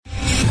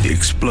The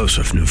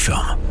explosive new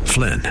film,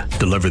 Flynn,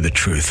 deliver the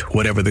truth,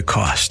 whatever the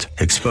cost,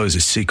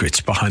 exposes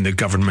secrets behind the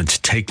government's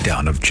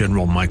takedown of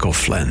General Michael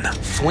Flynn.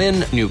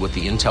 Flynn knew what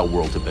the intel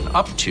world had been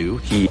up to.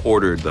 He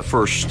ordered the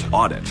first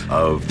audit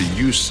of the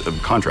use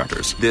of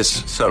contractors.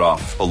 This set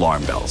off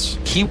alarm bells.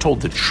 He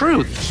told the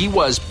truth. He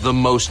was the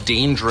most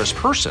dangerous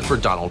person for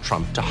Donald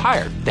Trump to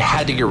hire. They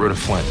had to get rid of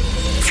Flynn.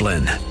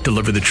 Flynn,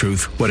 deliver the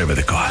truth, whatever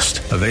the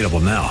cost. Available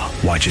now.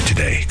 Watch it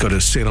today. Go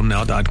to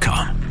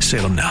salemnow.com.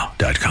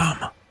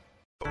 salemnow.com.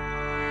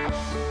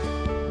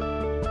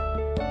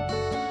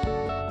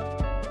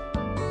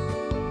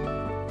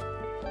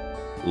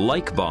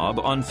 Like Bob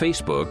on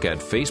Facebook at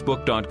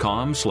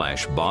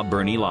facebook.com/Bob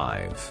Burney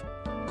Live.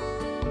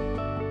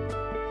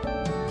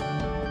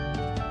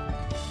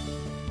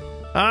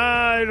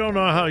 I don't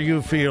know how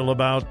you feel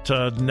about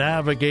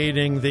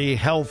navigating the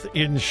health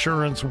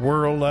insurance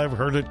world. I've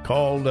heard it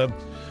called a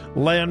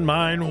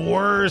landmine,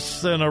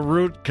 worse than a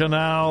root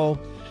canal.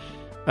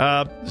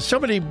 So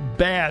many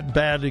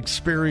bad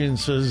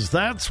experiences.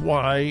 That's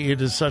why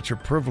it is such a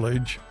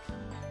privilege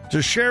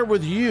to share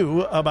with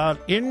you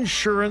about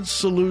insurance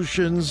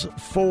solutions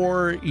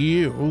for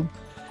you.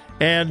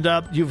 And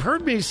you've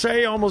heard me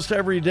say almost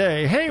every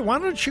day, hey, why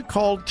don't you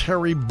call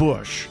Terry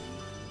Bush?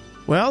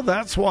 Well,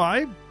 that's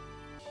why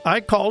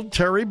I called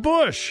Terry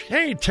Bush.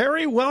 Hey,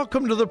 Terry,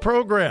 welcome to the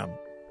program.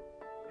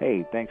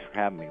 Hey, thanks for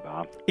having me,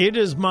 Bob. It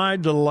is my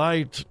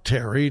delight,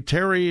 Terry.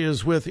 Terry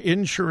is with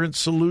Insurance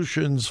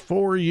Solutions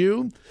for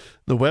You.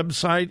 The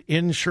website,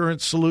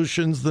 Insurance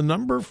Solutions, the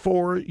number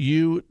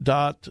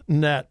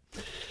 4u.net.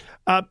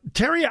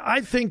 Terry, I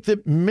think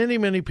that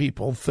many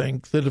people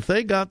think that if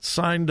they got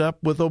signed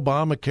up with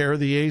Obamacare,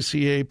 the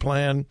ACA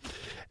plan,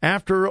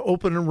 after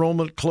open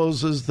enrollment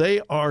closes,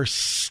 they are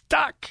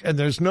stuck and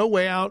there's no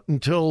way out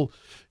until,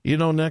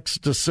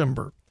 next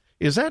December.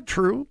 Is that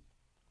true?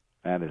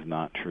 That is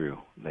not true.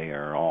 They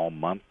are all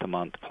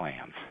month-to-month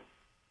plans.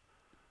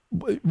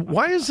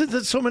 Why is it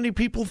that so many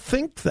people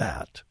think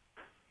that?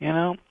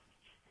 I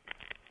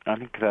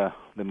think the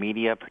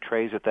media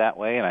portrays it that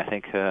way, and I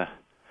think,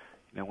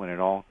 when it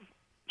all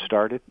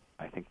started,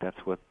 I think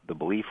that's what the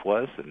belief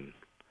was, and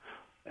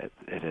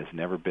it has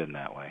never been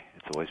that way.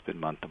 It's always been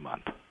month to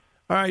month.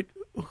 All right.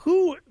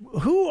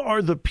 Who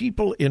are the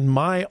people in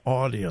my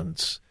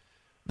audience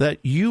that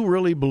you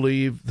really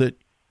believe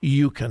that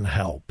you can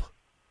help?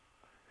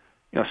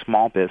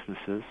 Small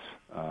businesses,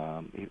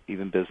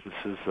 even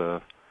businesses,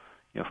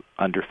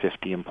 under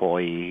 50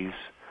 employees,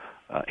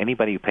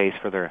 anybody who pays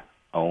for their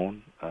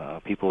own,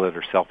 people that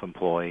are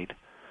self-employed,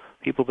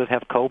 people that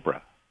have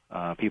COBRA,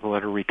 people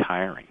that are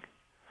retiring,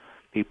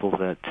 people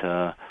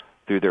that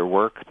through their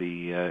work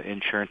the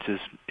insurance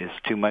is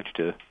too much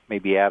to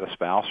maybe add a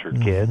spouse or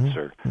kids,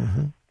 or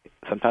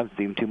sometimes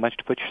it's even too much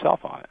to put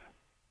yourself on it.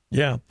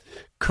 Yeah.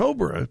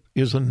 COBRA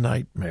is a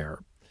nightmare.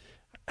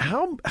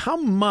 How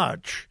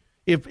much,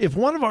 if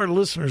one of our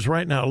listeners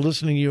right now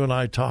listening to you and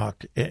I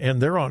talk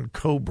and they're on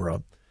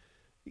COBRA,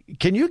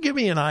 can you give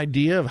me an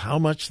idea of how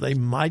much they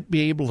might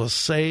be able to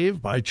save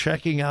by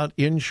checking out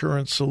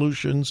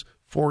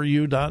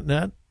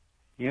insurancesolutionsforyou.net?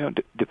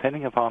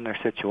 Depending upon their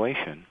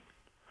situation,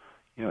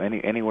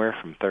 anywhere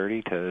from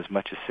 30 to as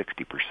much as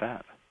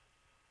 60%.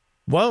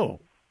 Whoa,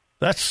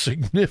 that's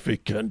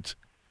significant.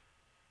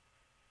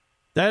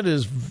 That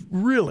is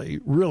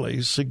really,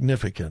 really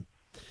significant.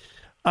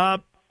 Why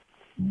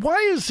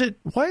is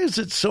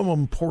it so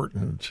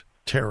important,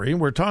 Terry?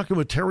 We're talking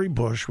with Terry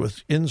Bush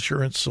with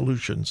Insurance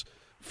Solutions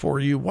for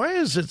You. Why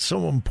is it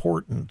so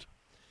important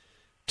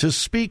to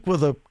speak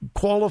with a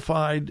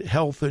qualified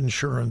health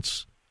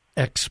insurance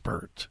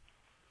expert?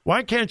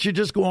 Why can't you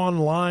just go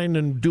online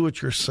and do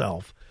it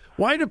yourself?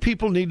 Why do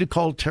people need to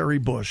call Terry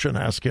Bush and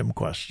ask him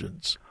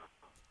questions?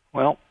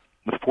 Well,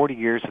 with 40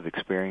 years of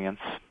experience,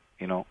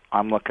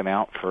 I'm looking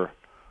out for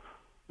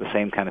the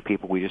same kind of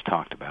people we just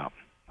talked about.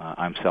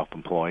 I'm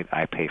self-employed.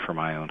 I pay for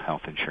my own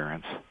health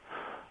insurance.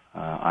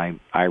 I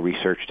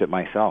researched it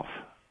myself.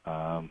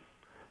 And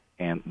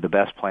the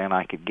best plan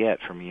I could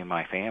get for me and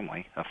my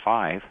family of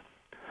 5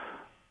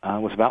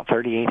 was about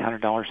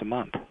 $3,800 a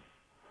month.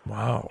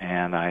 Wow.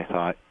 And I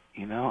thought,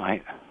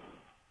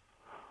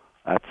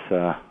 that's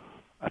a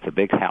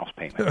big house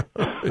payment.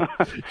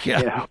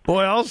 Yeah,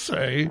 boy, I'll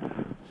say.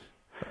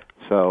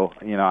 So,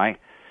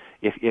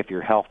 if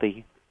you're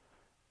healthy,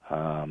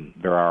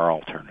 there are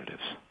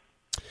alternatives.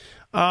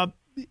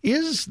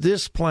 Is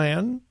this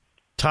plan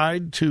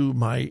tied to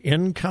my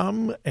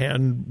income,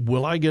 and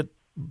will I get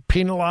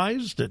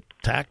penalized at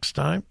tax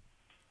time?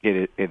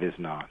 It is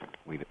not.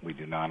 We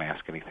do not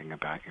ask anything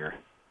about your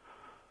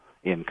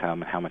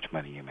income and how much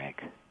money you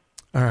make.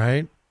 All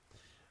right.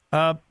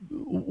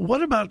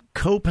 What about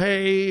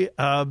copay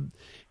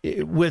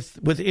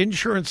with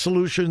Insurance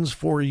Solutions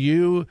for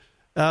You?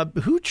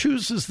 Who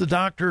chooses the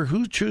doctor?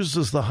 Who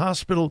chooses the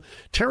hospital?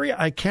 Terry,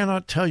 I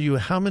cannot tell you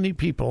how many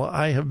people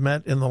I have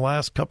met in the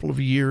last couple of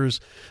years.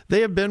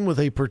 They have been with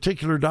a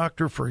particular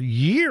doctor for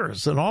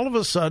years, and all of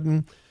a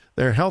sudden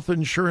their health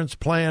insurance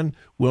plan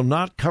will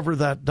not cover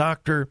that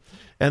doctor,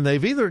 and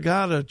they've either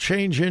got to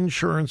change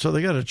insurance or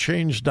they got to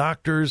change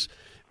doctors.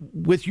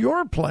 with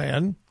your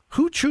plan,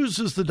 who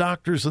chooses the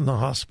doctors and the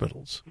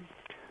hospitals?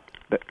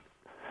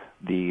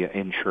 The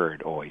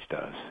insured always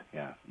does.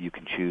 Yeah, you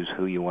can choose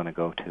who you want to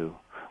go to.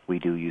 We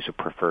do use a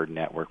preferred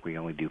network. We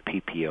only do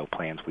PPO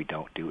plans. We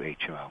don't do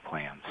HMO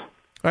plans.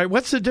 All right,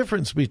 what's the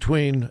difference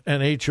between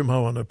an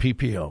HMO and a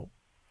PPO?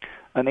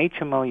 An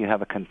HMO, you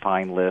have a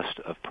confined list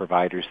of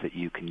providers that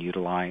you can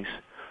utilize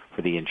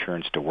for the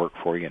insurance to work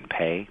for you and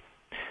pay.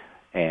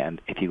 And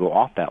if you go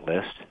off that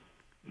list,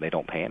 they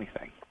don't pay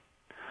anything.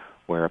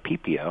 Where a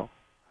PPO,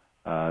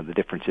 the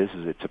difference is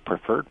it's a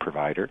preferred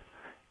provider,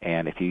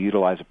 and if you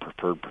utilize a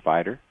preferred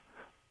provider,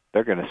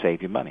 they're going to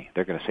save you money.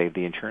 They're going to save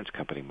the insurance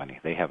company money.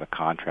 They have a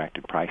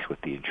contracted price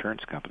with the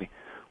insurance company,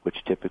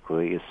 which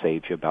typically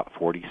saves you about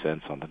 40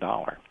 cents on the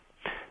dollar.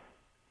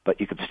 But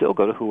you can still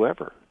go to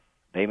whoever.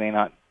 They may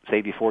not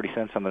save you 40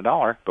 cents on the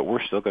dollar, but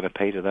we're still going to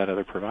pay to that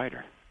other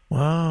provider.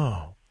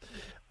 Wow.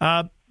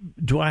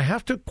 Do I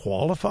have to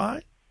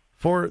qualify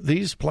for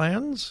these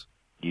plans?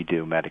 You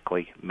do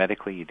medically.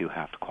 Medically, you do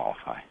have to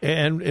qualify.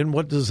 And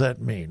what does that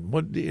mean?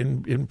 What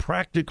in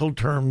practical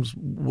terms,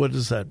 what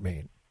does that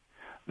mean?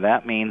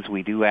 That means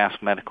we do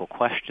ask medical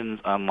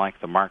questions,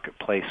 unlike the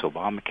marketplace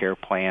Obamacare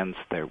plans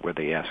where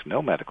they ask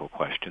no medical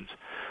questions.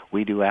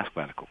 We do ask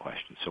medical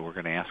questions. So we're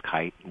going to ask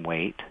height and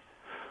weight,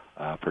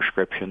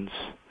 prescriptions.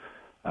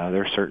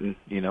 There are certain,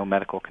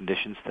 medical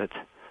conditions that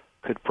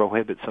could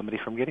prohibit somebody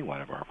from getting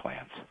one of our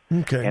plans.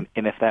 Okay.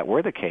 And if that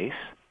were the case,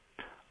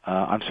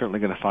 I'm certainly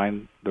going to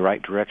find the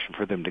right direction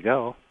for them to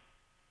go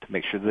to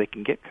make sure that they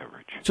can get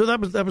coverage. So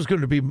that was going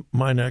to be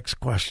my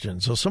next question.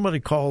 So somebody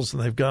calls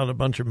and they've got a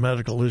bunch of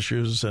medical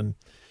issues and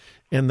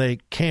they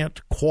can't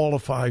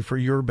qualify for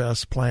your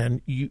best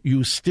plan.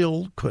 You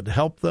still could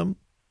help them?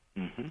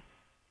 Mm-hmm.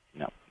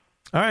 No.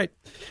 All right.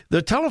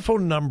 The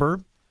telephone number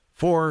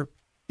for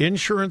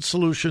Insurance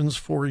Solutions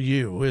for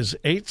You is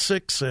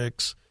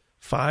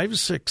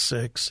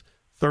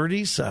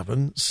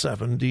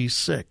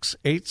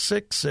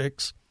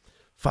 866-566-3776.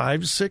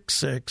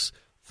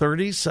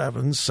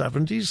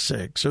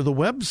 866-566-3776, or the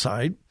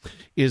website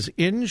is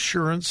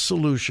Insurance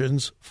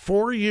Solutions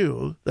for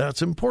You.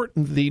 That's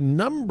important. The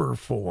number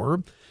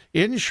 4,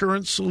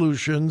 Insurance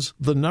Solutions,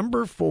 the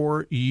number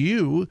 4,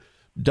 you.net.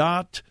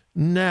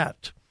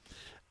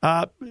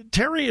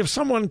 Terry, if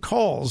someone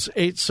calls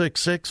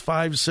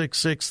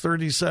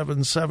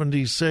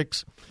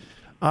 866-566-3776,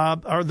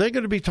 are they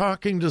going to be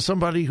talking to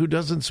somebody who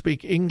doesn't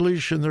speak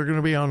English and they're going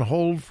to be on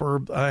hold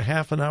for a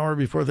half an hour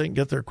before they can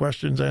get their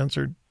questions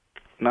answered?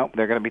 No,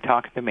 they're going to be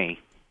talking to me.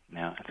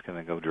 Now it's going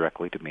to go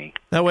directly to me.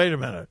 Now, wait a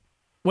minute.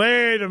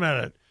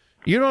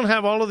 You don't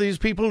have all of these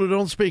people who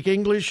don't speak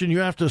English and you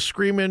have to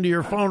scream into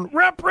your phone,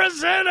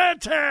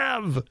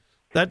 "Representative!"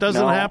 That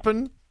doesn't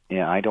happen?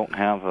 Yeah, I don't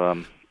have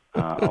a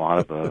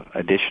lot of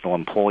additional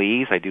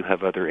employees. I do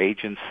have other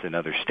agents in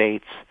other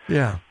states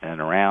and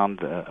around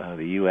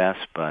the U.S.,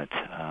 but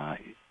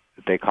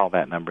if they call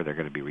that number, they're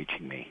going to be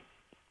reaching me.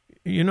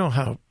 You know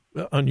how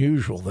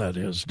unusual that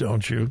is,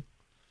 don't you?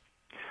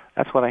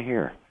 That's what I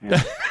hear.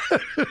 Yeah.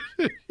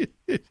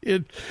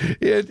 It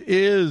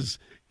is.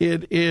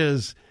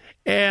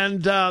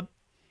 And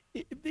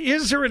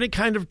is there any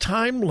kind of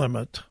time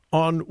limit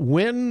on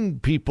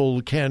when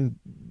people can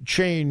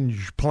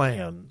change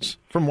plans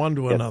from one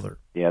to another?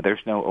 Yeah, there's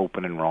no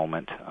open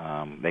enrollment.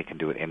 They can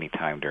do it any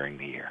time during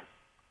the year.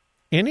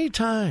 Any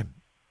time?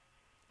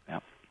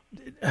 Yep.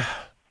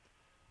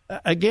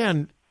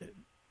 Again,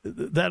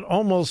 that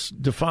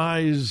almost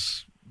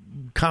defies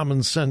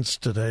common sense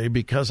today,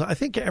 because I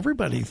think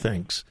everybody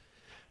thinks.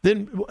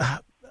 Then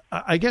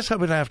I guess I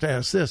would have to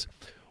ask this.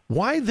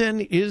 Why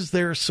then is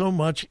there so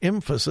much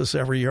emphasis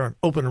every year on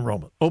open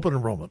enrollment, open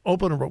enrollment,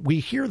 open enrollment? We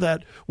hear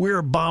that.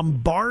 We're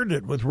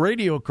bombarded with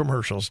radio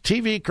commercials,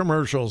 TV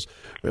commercials,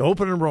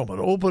 open enrollment,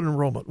 open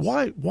enrollment.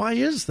 Why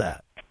is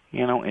that?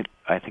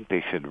 I think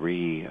they should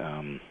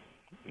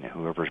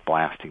whoever's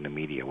blasting the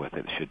media with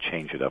it should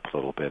change it up a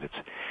little bit.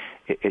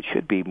 It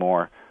should be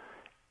more,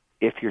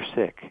 if you're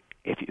sick,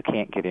 if you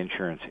can't get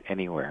insurance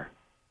anywhere,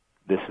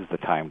 this is the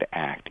time to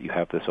act. You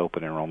have this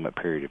open enrollment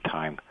period of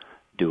time.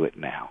 Do it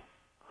now.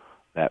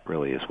 That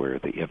really is where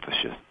the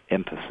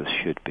emphasis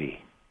should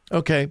be.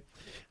 Okay.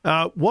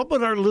 What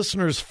would our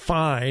listeners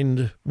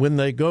find when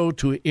they go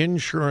to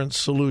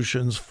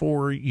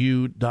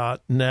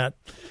insurancesolutionsforyou.net?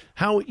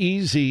 How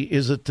easy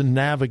is it to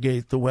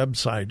navigate the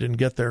website and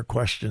get their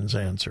questions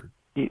answered?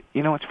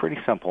 It's pretty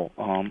simple.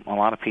 A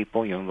lot of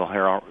people, they'll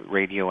hear our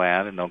radio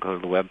ad and they'll go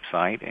to the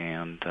website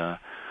and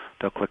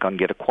they'll click on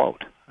Get a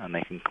Quote. And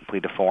they can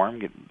complete a form,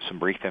 get some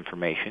brief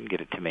information,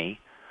 get it to me,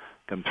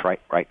 comes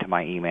right to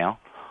my email.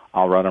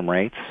 I'll run them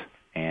rates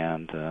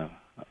and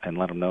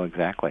let them know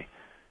exactly,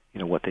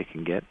 what they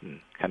can get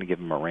and kind of give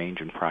them a range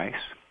and price.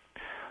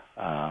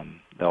 They'll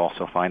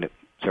also find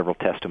several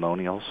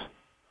testimonials,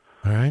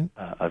 all right,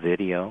 a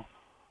video,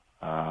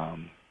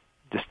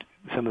 just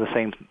some of the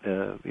same.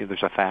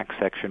 There's a fact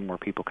section where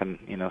people can,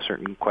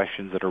 certain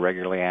questions that are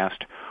regularly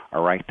asked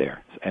are right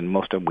there, and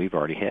most of them we've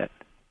already hit.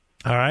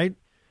 All right.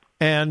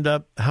 And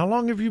how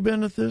long have you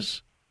been at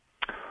this?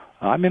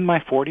 I'm in my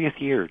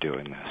 40th year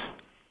doing this.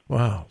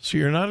 Wow. So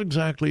you're not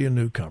exactly a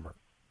newcomer.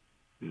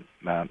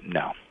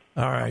 No.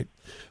 All right.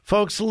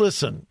 Folks,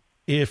 listen.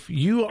 If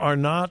you are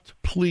not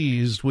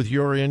pleased with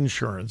your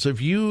insurance,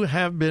 if you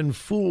have been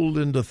fooled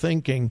into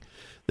thinking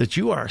that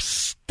you are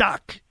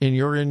stuck in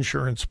your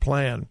insurance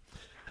plan,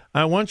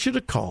 I want you to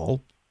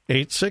call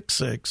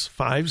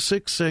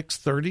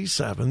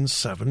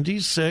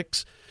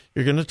 866-566-3776.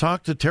 You're going to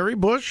talk to Terry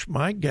Bush,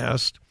 my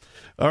guest,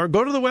 or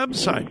go to the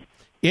website,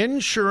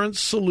 Insurance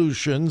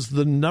Solutions,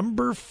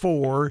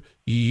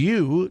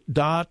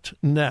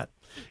 4u.net.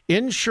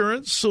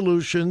 Insurance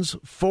Solutions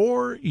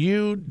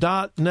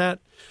 4u.net.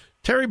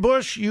 Terry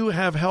Bush, you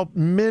have helped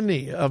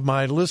many of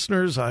my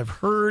listeners. I've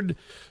heard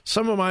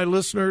some of my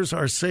listeners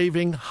are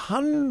saving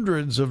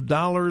hundreds of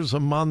dollars a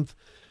month,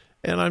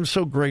 and I'm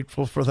so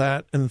grateful for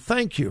that. And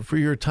thank you for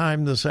your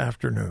time this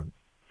afternoon.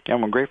 Yeah,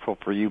 I'm grateful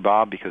for you,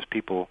 Bob, because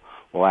people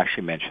will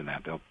actually mention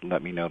that. They'll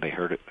let me know they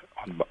heard it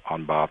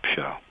on Bob's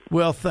show.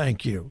 Well,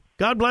 thank you.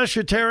 God bless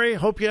you, Terry.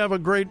 Hope you have a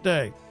great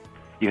day.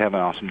 You have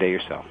an awesome day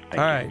yourself. Thank you.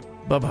 All right.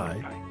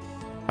 Bye-bye.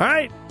 All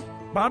right.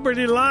 Bob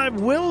Burney Live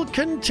will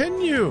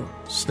continue.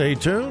 Stay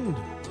tuned.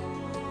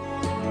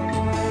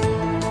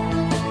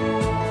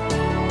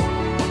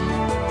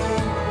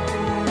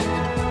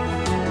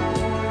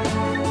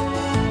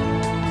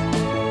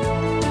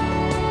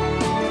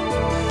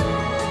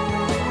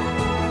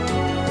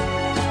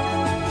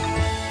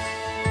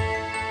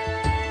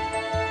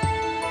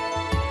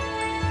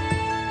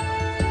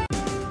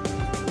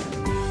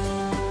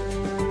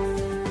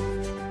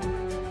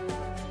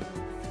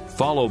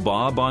 Follow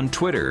Bob on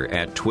Twitter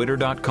at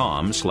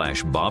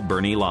twitter.com/Bob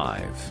Burney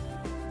Live.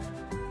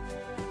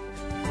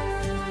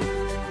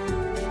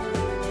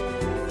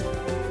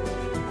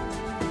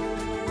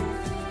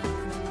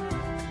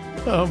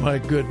 Oh, my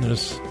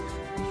goodness.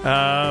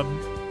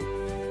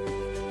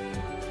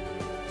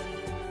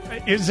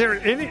 Is there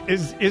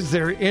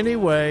any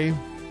way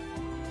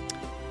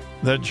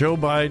that Joe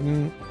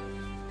Biden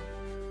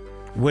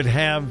would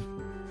have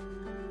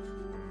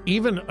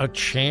even a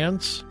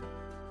chance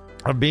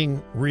of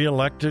being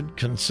reelected,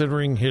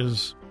 considering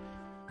his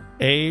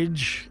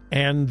age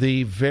and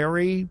the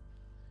very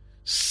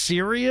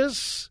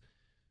serious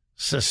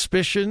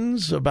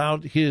suspicions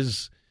about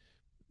his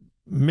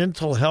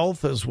mental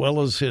health as well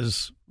as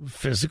his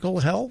physical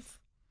health?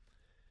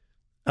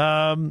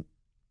 Now,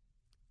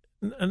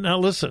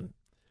 listen,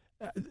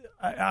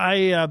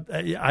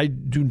 I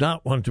do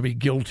not want to be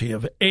guilty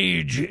of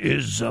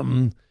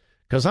ageism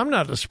because I'm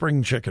not a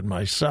spring chicken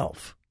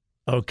myself,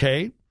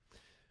 okay?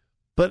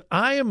 But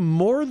I am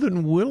more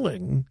than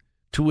willing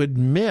to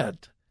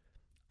admit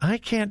I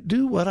can't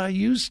do what I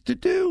used to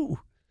do.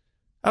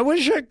 I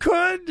wish I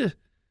could,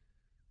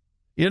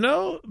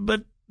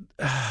 but,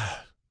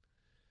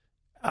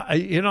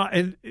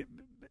 and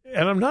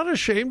I'm not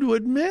ashamed to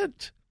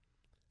admit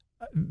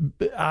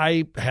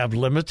I have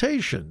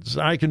limitations.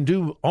 I can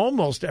do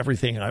almost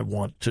everything I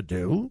want to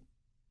do,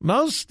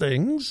 most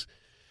things,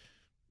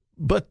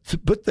 but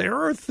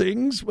there are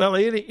things, well,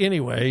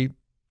 anyway,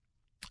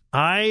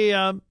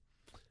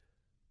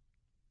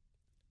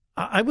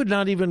 I would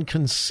not even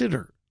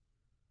consider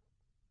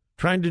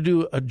trying to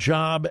do a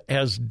job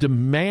as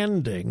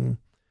demanding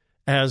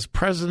as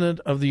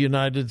President of the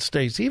United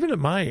States, even at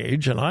my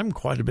age, and I'm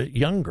quite a bit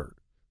younger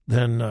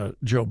than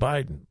Joe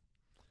Biden.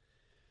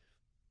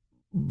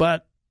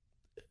 But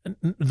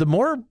the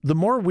more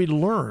we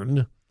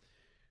learn,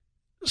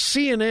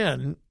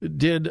 CNN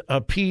did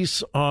a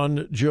piece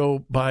on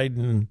Joe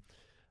Biden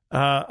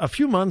a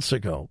few months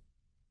ago,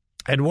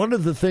 and one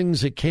of the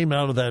things that came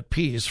out of that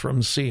piece from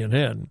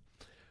CNN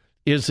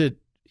is that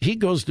he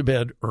goes to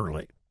bed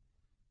early.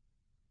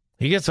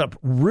 He gets up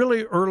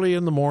really early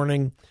in the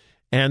morning,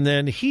 and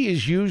then he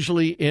is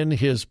usually in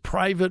his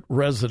private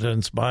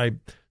residence by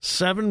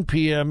 7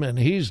 p.m., and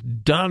he's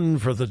done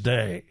for the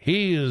day.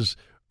 He is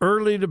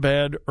early to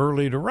bed,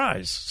 early to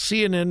rise.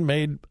 CNN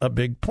made a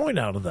big point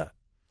out of that.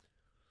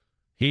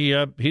 He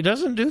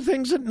doesn't do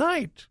things at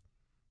night.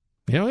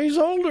 He's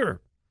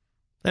older.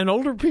 And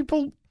older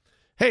people,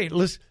 hey,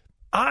 listen,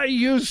 I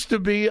used to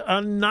be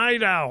a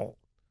night owl.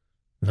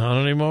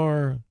 Not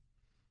anymore.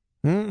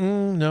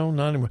 No,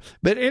 not anymore.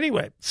 But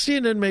anyway,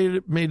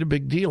 CNN made a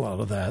big deal out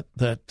of that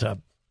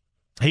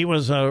he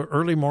was an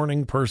early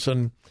morning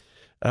person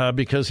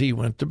because he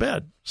went to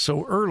bed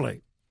so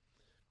early.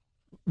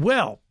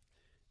 Well,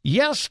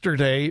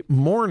 yesterday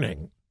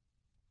morning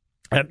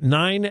at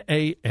 9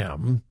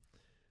 a.m.,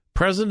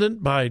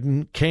 President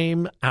Biden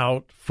came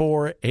out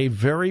for a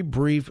very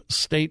brief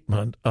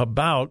statement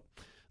about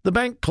the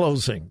bank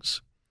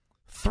closings.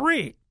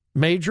 3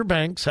 major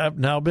banks have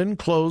now been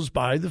closed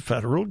by the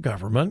federal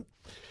government,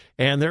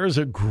 and there is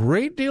a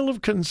great deal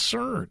of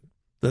concern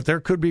that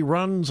there could be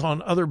runs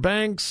on other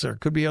banks. There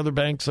could be other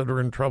banks that are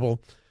in trouble,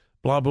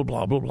 blah, blah,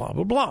 blah, blah, blah,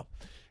 blah, blah.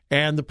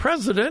 And the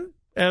president,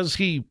 as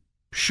he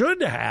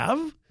should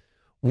have,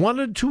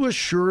 wanted to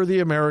assure the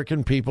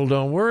American people,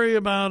 don't worry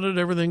about it,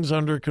 everything's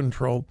under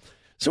control.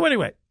 So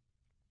anyway,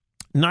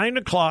 9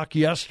 o'clock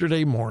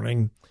yesterday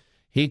morning,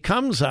 he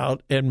comes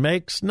out and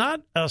makes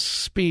not a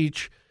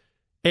speech,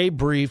 a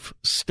brief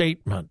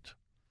statement.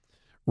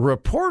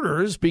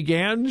 Reporters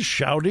began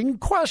shouting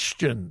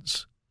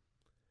questions.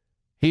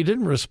 He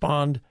didn't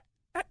respond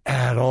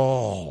at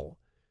all.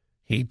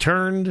 He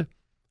turned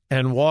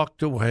and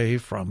walked away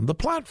from the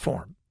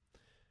platform.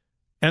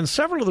 And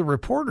several of the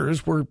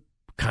reporters were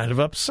kind of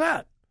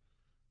upset.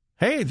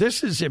 Hey,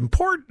 this is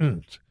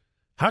important.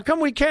 How come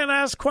we can't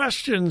ask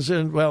questions?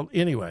 And, well,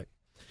 anyway.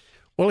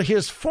 Well,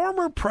 his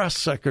former press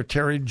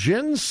secretary,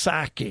 Jen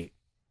Psaki,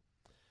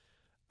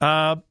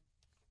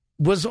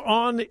 was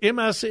on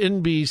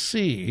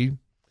MSNBC,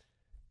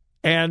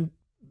 and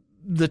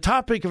the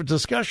topic of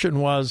discussion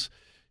was,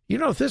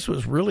 if this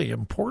was really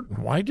important,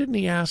 why didn't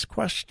he ask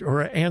questions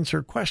or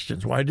answer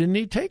questions? Why didn't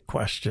he take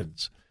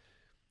questions?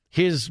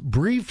 His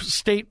brief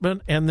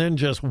statement and then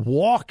just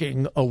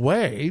walking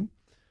away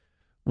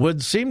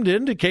would seem to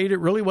indicate it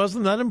really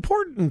wasn't that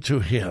important to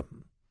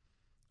him.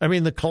 I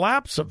mean, the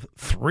collapse of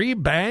 3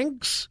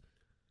 banks.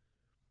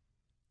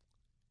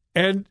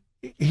 And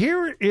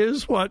here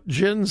is what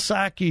Jen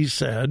Psaki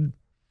said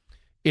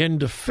in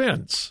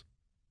defense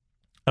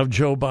of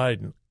Joe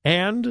Biden.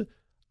 And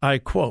I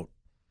quote,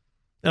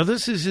 now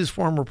this is his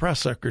former press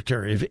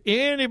secretary. If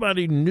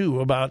anybody knew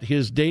about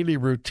his daily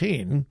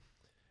routine,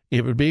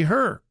 it would be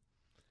her.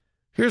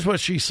 Here's what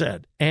she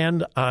said,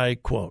 and I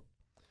quote,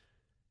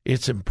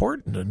 it's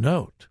important to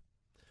note,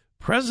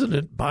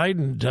 President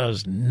Biden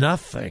does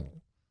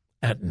nothing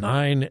at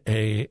 9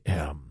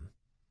 a.m.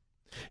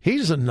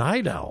 He's a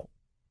night owl.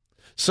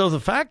 So the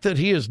fact that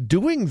he is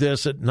doing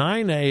this at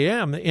 9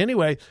 a.m.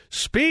 anyway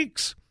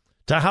speaks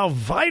to how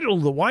vital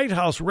the White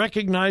House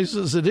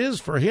recognizes it is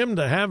for him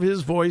to have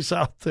his voice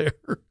out there.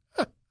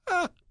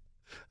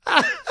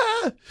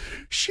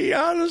 She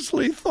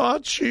honestly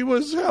thought she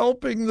was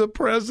helping the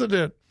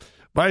president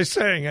by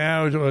saying,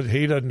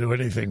 he doesn't do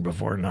anything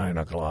before 9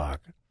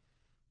 o'clock.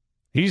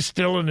 He's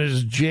still in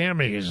his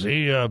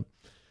jammies.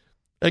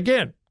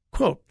 Again,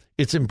 quote,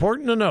 it's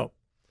important to note,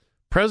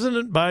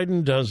 President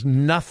Biden does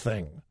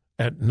nothing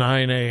at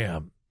 9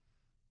 a.m.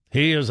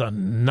 He is a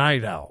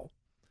night owl.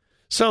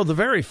 So the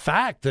very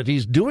fact that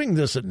he's doing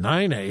this at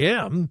 9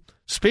 a.m.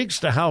 speaks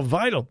to how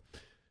vital.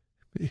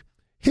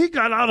 He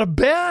got out of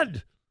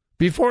bed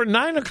before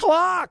 9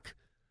 o'clock.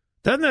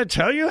 Doesn't that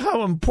tell you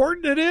how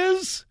important it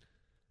is?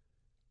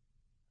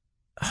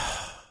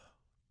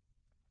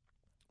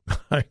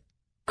 My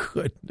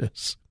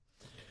goodness.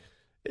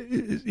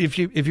 If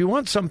you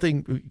want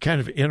something kind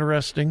of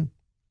interesting,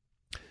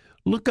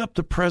 look up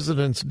the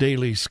president's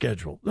daily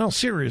schedule. No,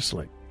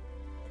 seriously.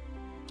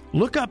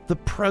 Look up the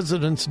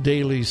president's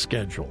daily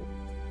schedule.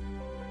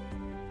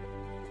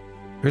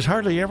 There's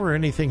hardly ever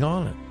anything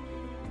on it.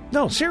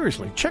 No,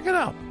 seriously, check it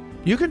out.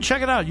 You can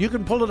check it out. You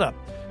can pull it up.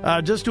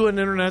 Just do an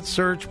internet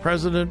search,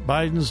 President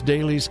Biden's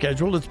daily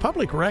schedule. It's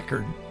public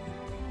record.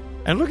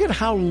 And look at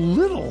how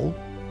little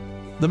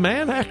the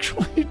man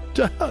actually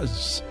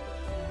does.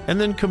 And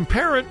then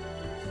compare it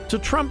to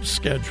Trump's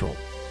schedule.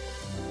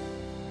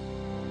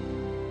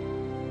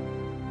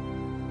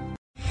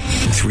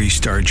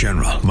 3-star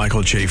General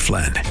Michael J.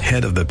 Flynn,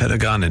 head of the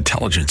Pentagon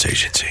Intelligence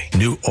Agency,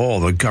 knew all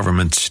the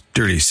government's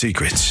dirty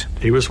secrets.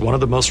 He was one of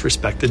the most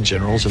respected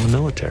generals in the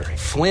military.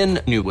 Flynn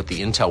knew what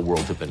the intel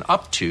world had been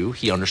up to.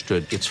 He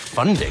understood its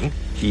funding.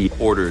 He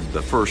ordered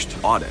the first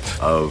audit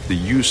of the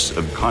use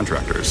of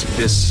contractors.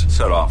 This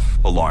set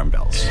off alarm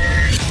bells.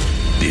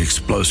 The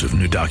explosive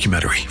new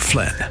documentary,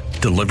 Flynn,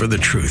 Deliver the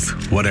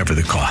Truth, Whatever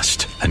the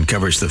Cost,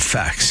 uncovers the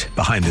facts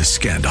behind this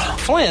scandal.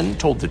 Flynn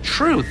told the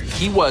truth.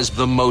 He was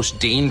the most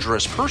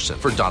dangerous person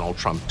for Donald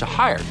Trump to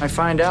hire. I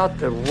find out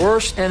the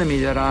worst enemy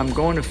that I'm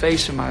going to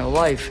face in my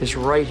life is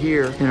right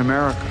here in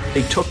America.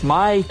 They took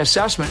my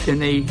assessment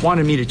and they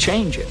wanted me to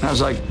change it. And I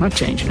was like, I'm not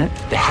changing it.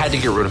 They had to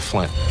get rid of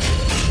Flynn.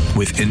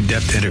 With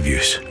in-depth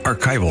interviews,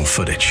 archival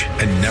footage,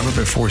 and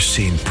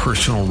never-before-seen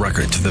personal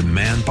records of the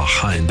man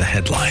behind the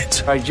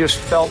headlines. I just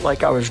felt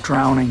like I was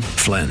drowning.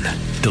 Flynn,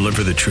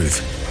 Deliver the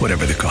Truth,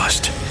 Whatever the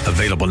Cost.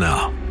 Available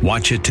now.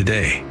 Watch it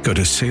today. Go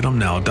to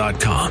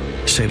salemnow.com.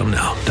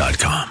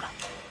 salemnow.com.